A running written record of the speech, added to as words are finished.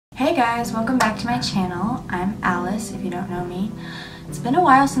Hey guys, welcome back to my channel. I'm Alice, if you don't know me. It's been a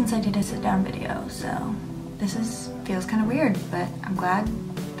while since I did a sit-down video, so feels kind of weird, but I'm glad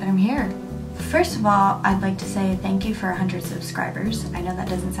that I'm here. First of all, I'd like to say thank you for 100 subscribers. I know that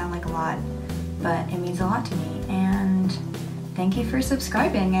doesn't sound like a lot, but it means a lot to me, and thank you for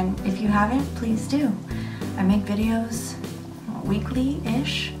subscribing, and if you haven't, please do. I make videos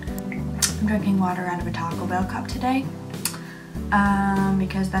weekly-ish. I'm drinking water out of a Taco Bell cup today.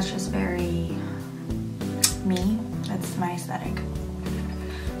 Because that's just very me. That's my aesthetic.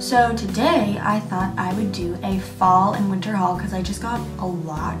 So today I thought I would do a fall and winter haul because I just got a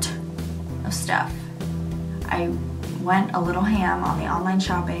lot of stuff. I went a little ham on the online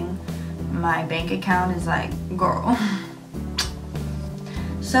shopping. My bank account is like, girl.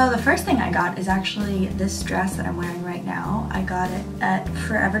 So the first thing I got is actually this dress that I'm wearing right now. I got it at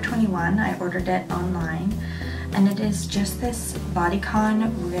Forever 21. I ordered it online. And it is just this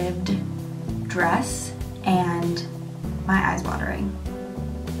bodycon ribbed dress, and my eyes watering.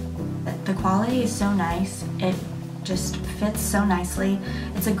 The quality is so nice. It just fits so nicely.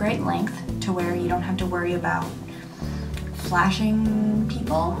 It's a great length to wear. You don't have to worry about flashing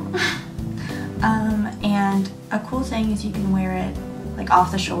people. And a cool thing is you can wear it like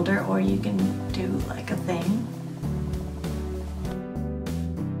off the shoulder, or you can do like a thing.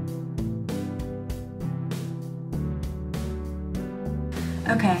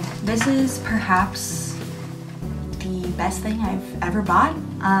 Okay, this is perhaps the best thing I've ever bought.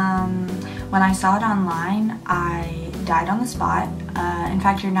 When I saw it online, I died on the spot. In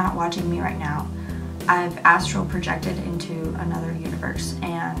fact, you're not watching me right now. I've astral projected into another universe,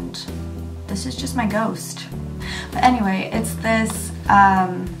 and this is just my ghost. But anyway, it's this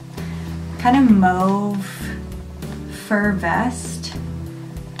kind of mauve fur vest,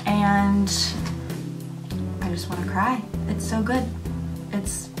 and I just want to cry. It's so good.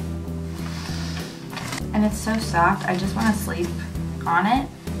 It's so soft. I just want to sleep on it.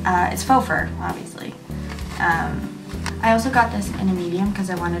 It's faux fur, obviously. I also got this in a medium because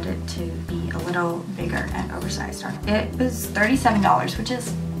I wanted it to be a little bigger and oversized. It was $37, which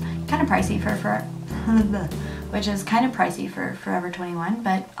is kind of pricey for Forever 21,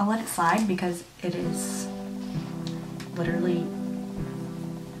 but I'll let it slide because it is literally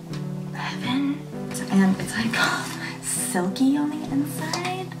heaven, and it's like silky on the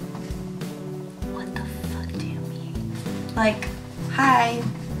inside. Like, hi,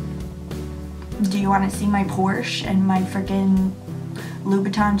 do you want to see my Porsche and my freaking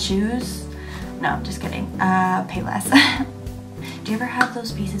Louboutin shoes? No, just kidding. Pay less. Do you ever have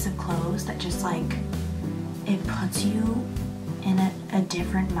those pieces of clothes that just like, it puts you in a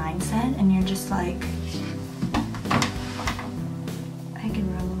different mindset and you're just like, I can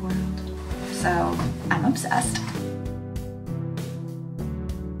rule the world. So, I'm obsessed.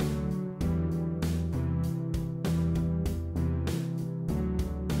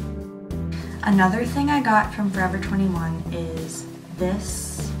 Another thing I got from Forever 21 is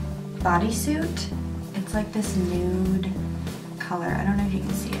this bodysuit. It's like this nude color. I don't know if you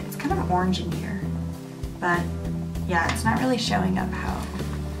can see it. It's kind of orange in here. But yeah, it's not really showing up how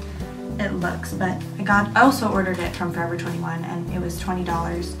it looks. But I also ordered it from Forever 21 and it was $20.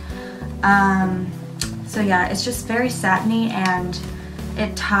 So yeah, it's just very satiny and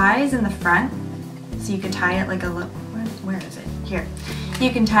it ties in the front. So you could tie it like a little, where is it? Here. You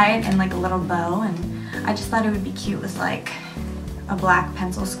can tie it in like a little bow, and I just thought it would be cute with like a black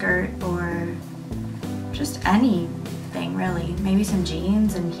pencil skirt or just anything really. Maybe some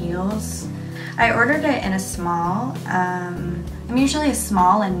jeans and heels. I ordered it in a small. I'm usually a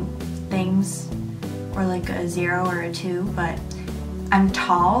small in things or like a 0 or a 2, but I'm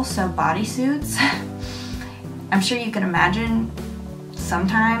tall, so bodysuits, I'm sure you can imagine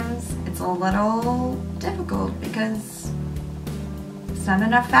sometimes it's a little difficult because it's not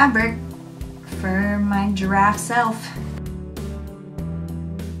enough fabric for my giraffe self.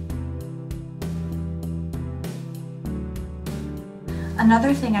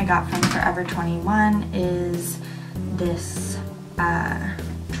 Another thing I got from Forever 21 is this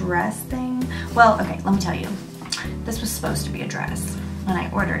dress thing. Well, okay, let me tell you. This was supposed to be a dress. When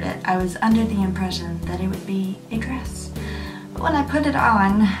I ordered it, I was under the impression that it would be a dress. But when I put it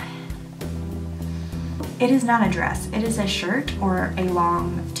on, it is not a dress. It is a shirt or a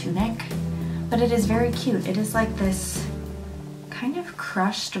long tunic, but it is very cute. It is like this kind of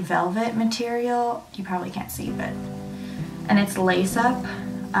crushed velvet material. You probably can't see, but, and it's lace up,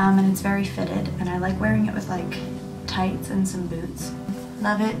 and it's very fitted, and I like wearing it with like tights and some boots.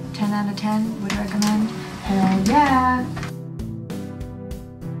 Love it, 10 out of 10, would recommend. Hell yeah!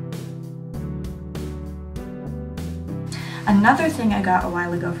 Another thing I got a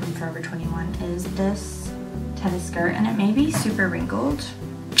while ago from Forever 21 is this tennis skirt, and it may be super wrinkled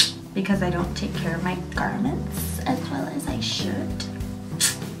because I don't take care of my garments as well as I should.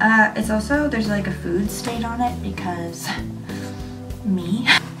 It's also, there's like a food stain on it because me.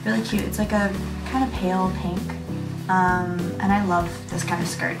 Really cute. It's like a kind of pale pink. And I love this kind of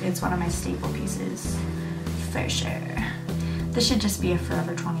skirt. It's one of my staple pieces for sure. This should just be a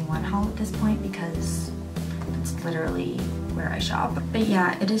Forever 21 haul at this point because it's literally where I shop. But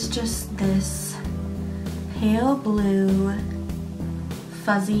yeah, it is just this pale blue,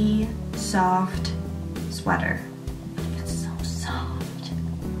 fuzzy, soft sweater. It's so soft.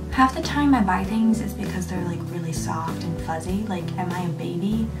 Half the time I buy things is because they're like really soft and fuzzy. Like, am I a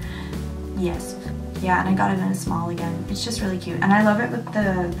baby? Yes. Yeah, and I got it in a small again. It's just really cute. And I love it with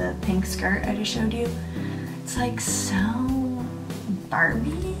the pink skirt I just showed you. It's like so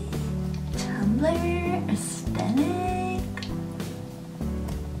Barbie, Tumblr, aesthetic.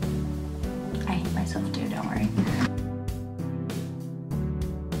 I hate myself too, don't worry.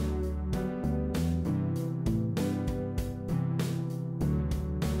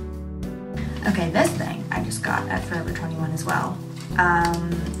 Okay, this thing I just got at Forever 21 as well.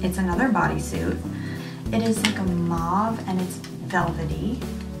 It's another bodysuit. It is like a mauve and it's velvety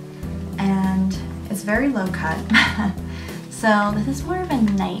and it's very low cut. So this is more of a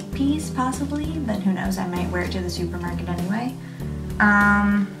night piece possibly, but who knows, I might wear it to the supermarket anyway.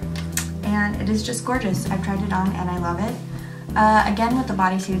 And it is just gorgeous. I've tried it on and I love it. Again, with the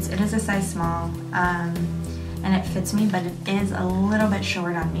bodysuits, it is a size small and it fits me, but it is a little bit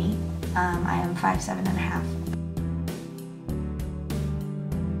short on me. I am 5'7½".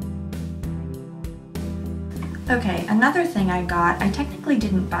 Okay, another thing I got, I technically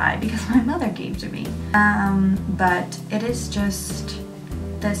didn't buy because my mother gave to me, but it is just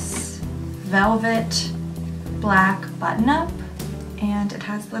this velvet black button-up, and it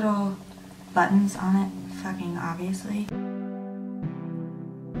has little buttons on it, fucking obviously.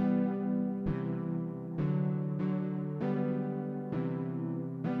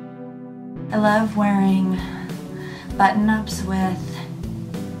 I love wearing button-ups with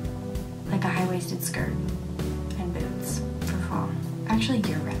like a high-waisted skirt and boots for fall. Actually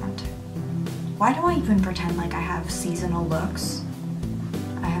year-round. Why do I even pretend like I have seasonal looks?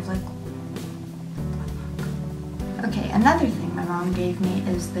 I have like one look. Okay, another thing my mom gave me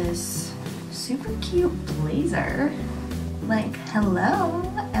is this super cute blazer. Like, hello,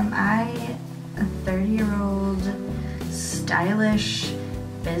 am I a 30-year-old stylish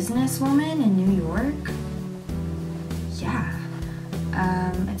businesswoman in New York? Yeah.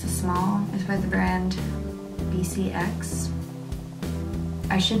 It's a small, it's by the brand BCX.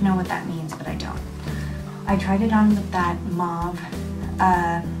 I should know what that means, but I don't. I tried it on with that mauve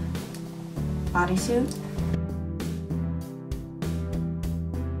bodysuit.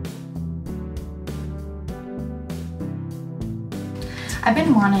 I've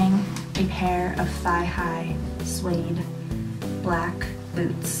been wanting a pair of thigh-high suede black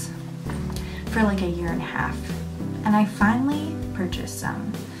boots for like a year and a half, and I finally purchased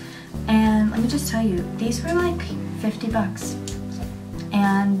some. And let me just tell you, these were like 50 bucks.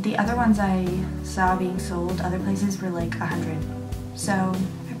 And the other ones I saw being sold other places were like 100. So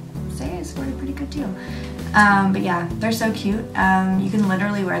I'd say I scored a pretty good deal. But yeah, they're so cute. You can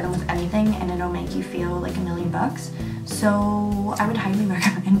literally wear them with anything and it'll make you feel like $1,000,000. So I would highly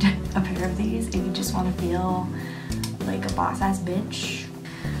recommend a pair of these if you just want to feel like a boss-ass bitch.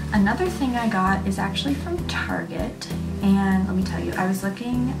 Another thing I got is actually from Target, and let me tell you, I was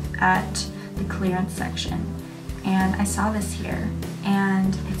looking at the clearance section and I saw this here,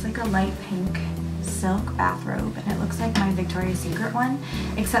 and it's like a light pink silk bathrobe, and it looks like my Victoria's Secret one,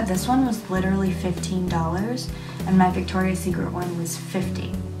 except this one was literally $15 and my Victoria's Secret one was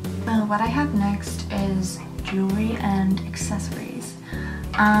 $50. Well, what I have next is jewelry and accessories.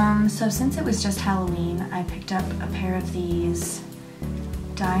 So since it was just Halloween, I picked up a pair of these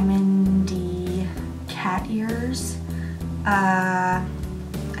diamondy cat ears. I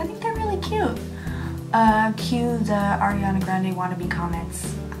think they're really cute. Cue the Ariana Grande wannabe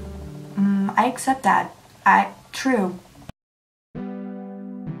comments. I accept that. True.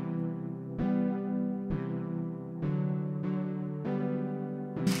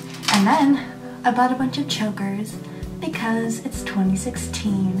 And then I bought a bunch of chokers because it's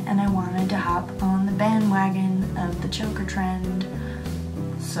 2016 and I wanted to hop on the bandwagon of the choker trend.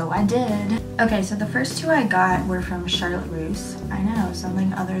 So I did. Okay, so the first two I got were from Charlotte Russe. I know,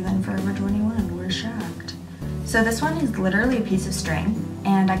 something other than Forever 21. We're shocked. So this one is literally a piece of string,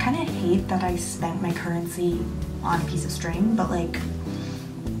 and I kind of hate that I spent my currency on a piece of string, but like,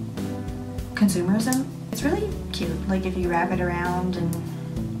 consumerism, It's really cute, like if you wrap it around and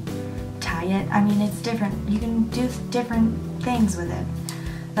tie it. I mean, it's different. You can do different things with it.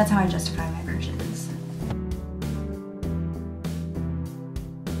 That's how I justify my purchase.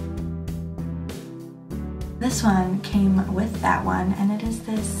 This one came with that one, and it is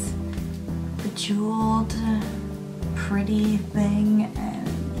this bejeweled, pretty thing, and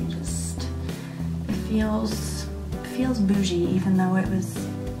it feels bougie, even though it was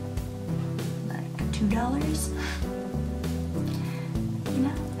like $2. You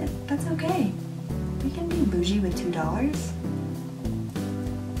know, that's okay. We can be bougie with $2.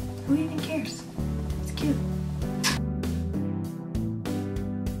 Who even cares? It's cute.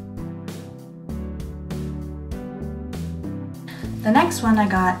 The next one I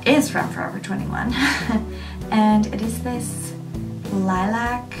got is from Forever 21, and it is this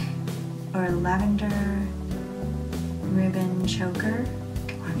lilac or lavender ribbon choker.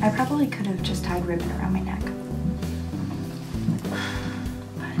 I probably could have just tied ribbon around my neck,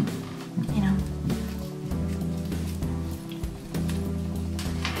 but you know.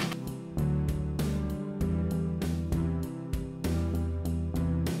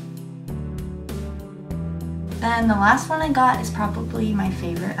 Then the last one I got is probably my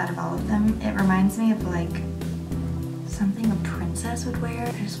favorite out of all of them. It reminds me of like something a princess would wear.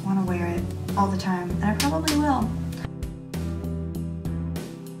 I just want to wear it all the time, and I probably will.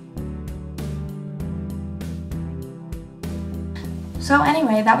 So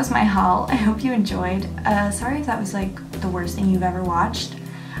anyway, that was my haul. I hope you enjoyed. Sorry if that was like the worst thing you've ever watched.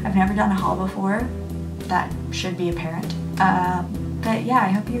 I've never done a haul before. That should be apparent. But yeah, I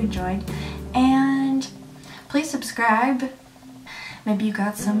hope you enjoyed. And please subscribe. Maybe you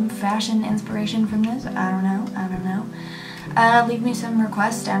got some fashion inspiration from this. I don't know. Leave me some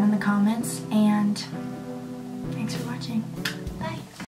requests down in the comments, and thanks for watching.